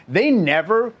 companies. They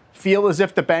never feel as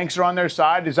if the banks are on their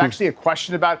side. There's actually a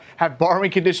question about, have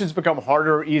borrowing conditions become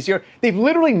harder or easier? They've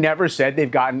literally never said they've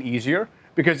gotten easier,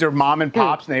 because they're mom and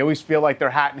pops and they always feel like they're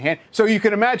hat in hand. So you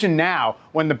can imagine now,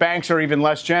 when the banks are even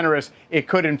less generous, it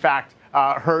could in fact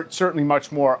hurt certainly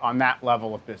much more on that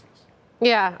level of business.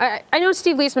 Yeah, I know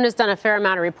Steve Liesman has done a fair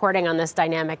amount of reporting on this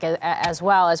dynamic as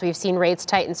well, as we've seen rates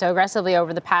tighten so aggressively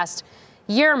over the past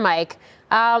year, Mike.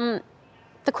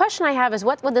 The question I have is,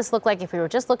 what would this look like if we were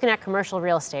just looking at commercial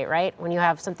real estate, right? When you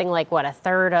have something like, a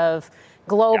third of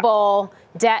global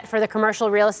debt for the commercial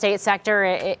real estate sector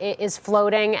is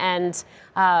floating, and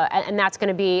that's going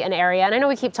to be an area. And I know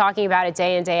we keep talking about it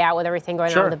day in, day out with everything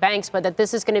going on with the banks, but that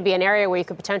this is going to be an area where you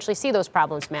could potentially see those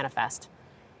problems manifest.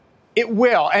 It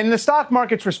will. And the stock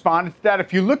market's responded to that.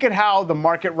 If you look at how the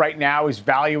market right now is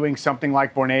valuing something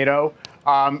like Vornado,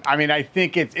 I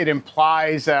think it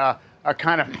implies a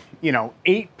kind of,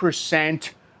 8%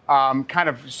 kind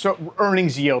of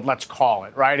earnings yield, let's call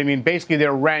it, right? Basically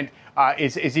their rent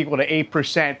is equal to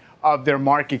 8% of their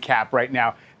market cap right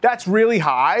now. That's really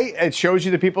high. It shows you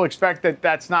that people expect that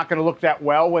that's not going to look that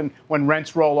well when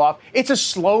rents roll off. It's a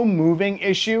slow-moving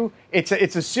issue. It's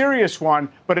a serious one,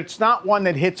 but it's not one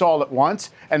that hits all at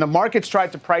once. And the market's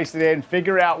tried to price it in,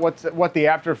 figure out what the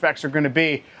after effects are going to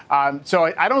be.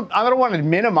 So I don't want to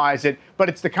minimize it, but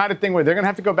it's the kind of thing where they're going to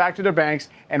have to go back to their banks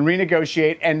and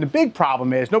renegotiate. And the big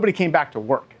problem is nobody came back to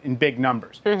work in big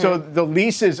numbers. Mm-hmm. So the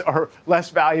leases are less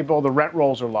valuable. The rent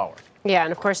rolls are lower. Yeah,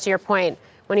 and of course, to your point,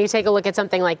 when you take a look at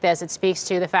something like this, it speaks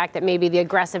to the fact that maybe the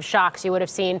aggressive shocks you would have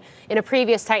seen in a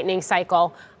previous tightening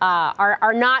cycle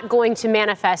are not going to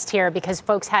manifest here, because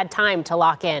folks had time to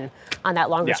lock in on that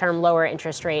longer-term lower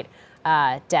interest rate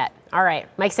debt. All right,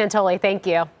 Mike Santoli, thank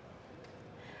you.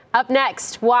 Up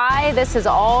next, why this has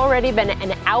already been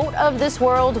an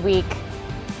out-of-this-world week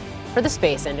for the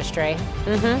space industry.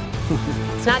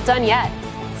 It's not done yet.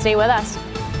 Stay with us.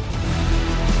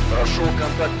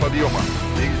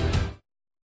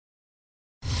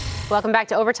 Welcome back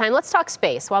to Overtime. Let's talk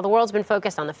space. While the world's been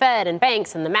focused on the Fed and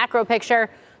banks and the macro picture,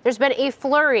 there's been a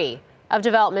flurry of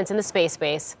developments in the space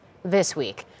this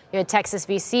week. You had Texas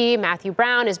VC Matthew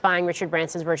Brown is buying Richard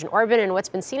Branson's Virgin Orbit in what's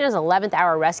been seen as 11th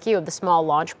hour rescue of the small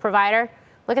launch provider.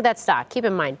 Look at that stock. Keep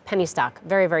in mind, penny stock,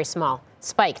 very, very small.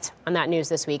 Spiked on that news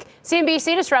this week.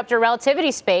 CNBC disruptor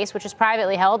Relativity Space, which is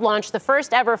privately held, launched the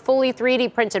first ever fully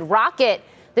 3D printed rocket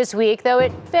this week, though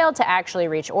it failed to actually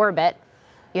reach orbit.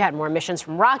 You had more missions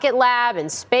from Rocket Lab and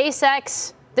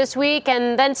SpaceX this week.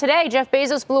 And then today, Jeff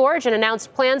Bezos' Blue Origin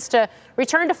announced plans to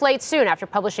return to flight soon after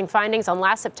publishing findings on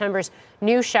last September's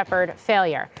New Shepard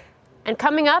failure. And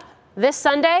coming up this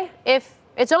Sunday, if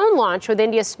its own launch with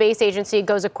India's space agency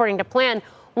goes according to plan,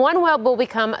 OneWeb will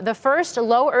become the first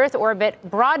low Earth orbit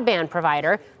broadband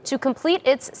provider to complete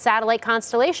its satellite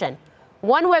constellation.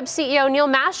 OneWeb CEO Neil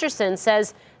Masterson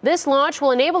says this launch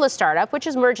will enable the startup, which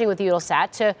is merging with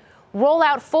Eutelsat, to roll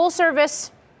out full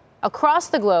service across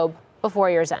the globe before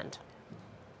year's end.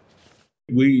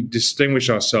 We distinguish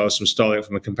ourselves from Starlink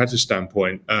from a competitive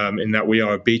standpoint in that we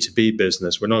are a B2B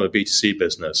business. We're not a B2C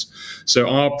business. So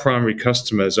our primary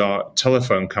customers are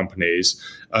telephone companies,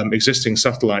 existing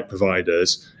satellite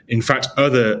providers, in fact,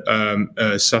 other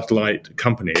satellite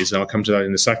companies, and I'll come to that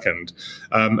in a second,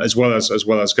 as well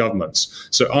as governments.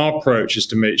 So our approach is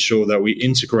to make sure that we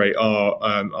integrate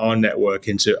our network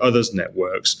into others'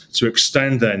 networks to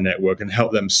extend their network and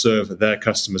help them serve their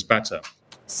customers better.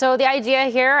 So the idea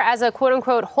here, as a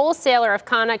quote-unquote wholesaler of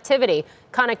connectivity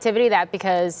that,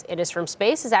 because it is from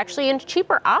space, is actually a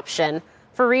cheaper option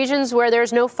for regions where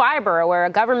there's no fiber or where a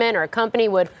government or a company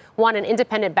would want an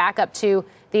independent backup to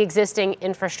the existing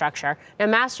infrastructure. Now,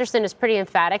 Masterson is pretty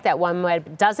emphatic that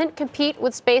OneWeb doesn't compete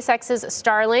with SpaceX's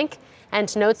Starlink,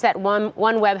 and notes that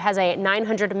OneWeb has a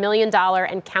 $900 million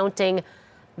and counting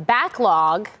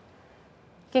backlog.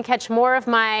 You can catch more of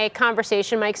my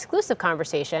exclusive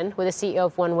conversation with the CEO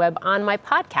of OneWeb on my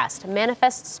podcast,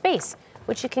 Manifest Space,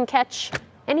 which you can catch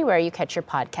anywhere you catch your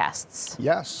podcasts.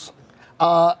 Yes.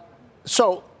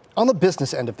 So on the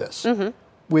business end of this,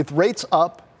 with rates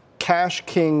up, cash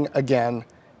king again,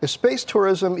 is space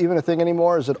tourism even a thing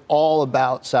anymore? Is it all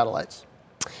about satellites?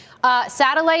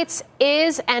 Satellites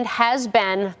is and has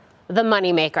been the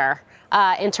moneymaker.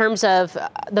 in terms of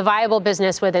the viable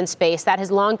business within space. That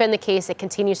has long been the case. It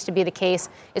continues to be the case.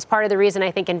 It's part of the reason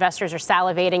I think investors are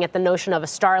salivating at the notion of a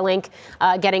Starlink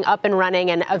getting up and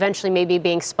running and eventually maybe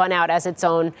being spun out as its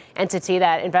own entity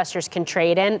that investors can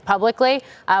trade in publicly,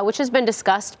 which has been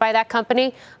discussed by that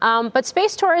company. But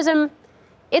space tourism,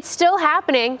 it's still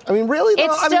happening. I mean, really, though?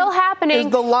 It's still happening.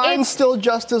 Is the line still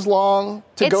just as long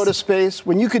to go to space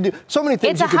when you could do so many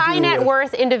things? It's a high net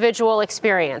worth individual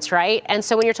experience, right? And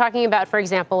so when you're talking about, for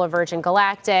example, a Virgin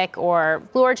Galactic or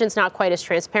Blue Origin's not quite as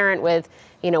transparent with,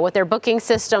 what their booking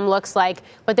system looks like,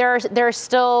 but there are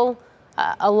still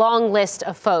a long list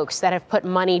of folks that have put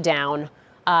money down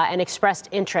and expressed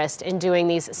interest in doing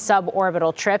these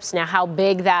suborbital trips. Now, how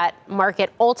big that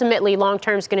market ultimately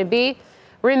long-term is going to be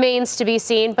remains to be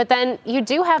seen. But then you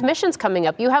do have missions coming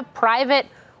up. You have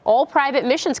all private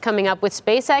missions coming up with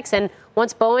SpaceX. And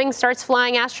once Boeing starts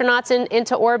flying astronauts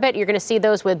into orbit, you're going to see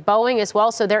those with Boeing as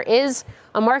well. So there is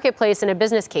a marketplace and a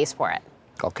business case for it.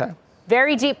 Okay.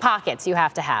 Very deep pockets you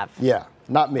have to have. Yeah,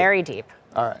 not me. Very deep.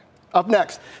 All right. Up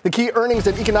next, the key earnings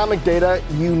and economic data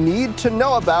you need to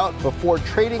know about before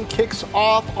trading kicks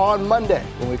off on Monday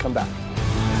when we come back.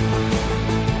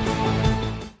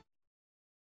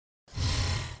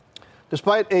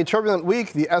 Despite a turbulent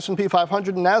week, the S&P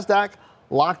 500 and NASDAQ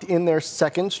locked in their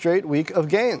second straight week of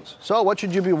gains. So what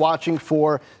should you be watching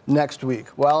for next week?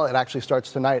 Well, it actually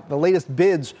starts tonight. The latest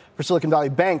bids for Silicon Valley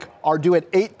Bank are due at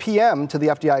 8 p.m. to the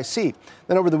FDIC.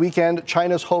 Then over the weekend,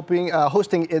 China's hosting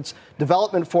its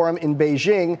development forum in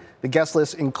Beijing. The guest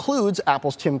list includes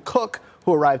Apple's Tim Cook,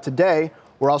 who arrived today.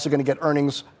 We're also going to get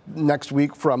earnings next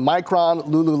week from Micron,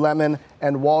 Lululemon,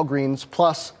 and Walgreens,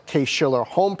 plus Case-Shiller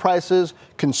home prices,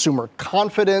 consumer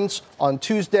confidence on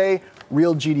Tuesday,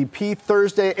 real GDP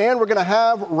Thursday, and we're going to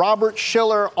have Robert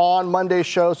Shiller on Monday's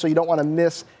show, so you don't want to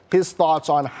miss his thoughts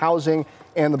on housing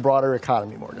and the broader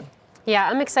economy, Morgan. Yeah,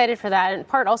 I'm excited for that, in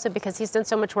part also because he's done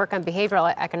so much work on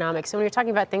behavioral economics. So when you're talking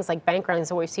about things like bank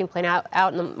runs and what we've seen playing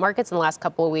out in the markets in the last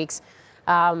couple of weeks,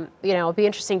 it'll be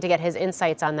interesting to get his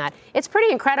insights on that. It's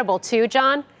pretty incredible, too,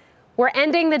 John. We're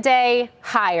ending the day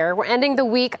higher. We're ending the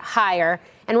week higher.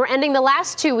 And we're ending the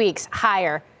last 2 weeks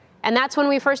higher. And that's when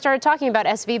we first started talking about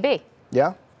SVB.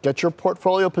 Yeah, get your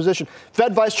portfolio position.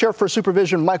 Fed Vice Chair for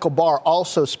Supervision Michael Barr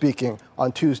also speaking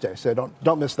on Tuesday. So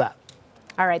don't miss that.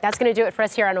 All right, that's going to do it for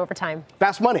us here on Overtime.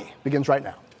 Fast Money begins right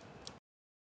now.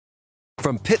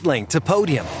 From pit lane to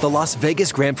podium, the Las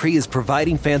Vegas Grand Prix is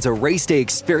providing fans a race day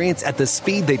experience at the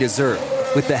speed they deserve.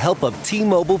 With the help of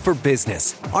T-Mobile for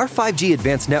Business, our 5G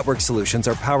advanced network solutions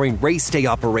are powering race day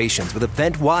operations with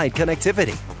event-wide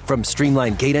connectivity. From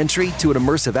streamlined gate entry to an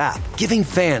immersive app, giving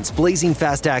fans blazing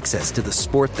fast access to the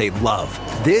sport they love.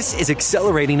 This is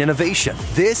accelerating innovation.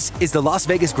 This is the Las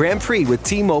Vegas Grand Prix with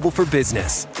T-Mobile for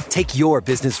Business. Take your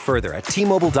business further at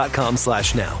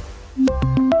T-Mobile.com/now.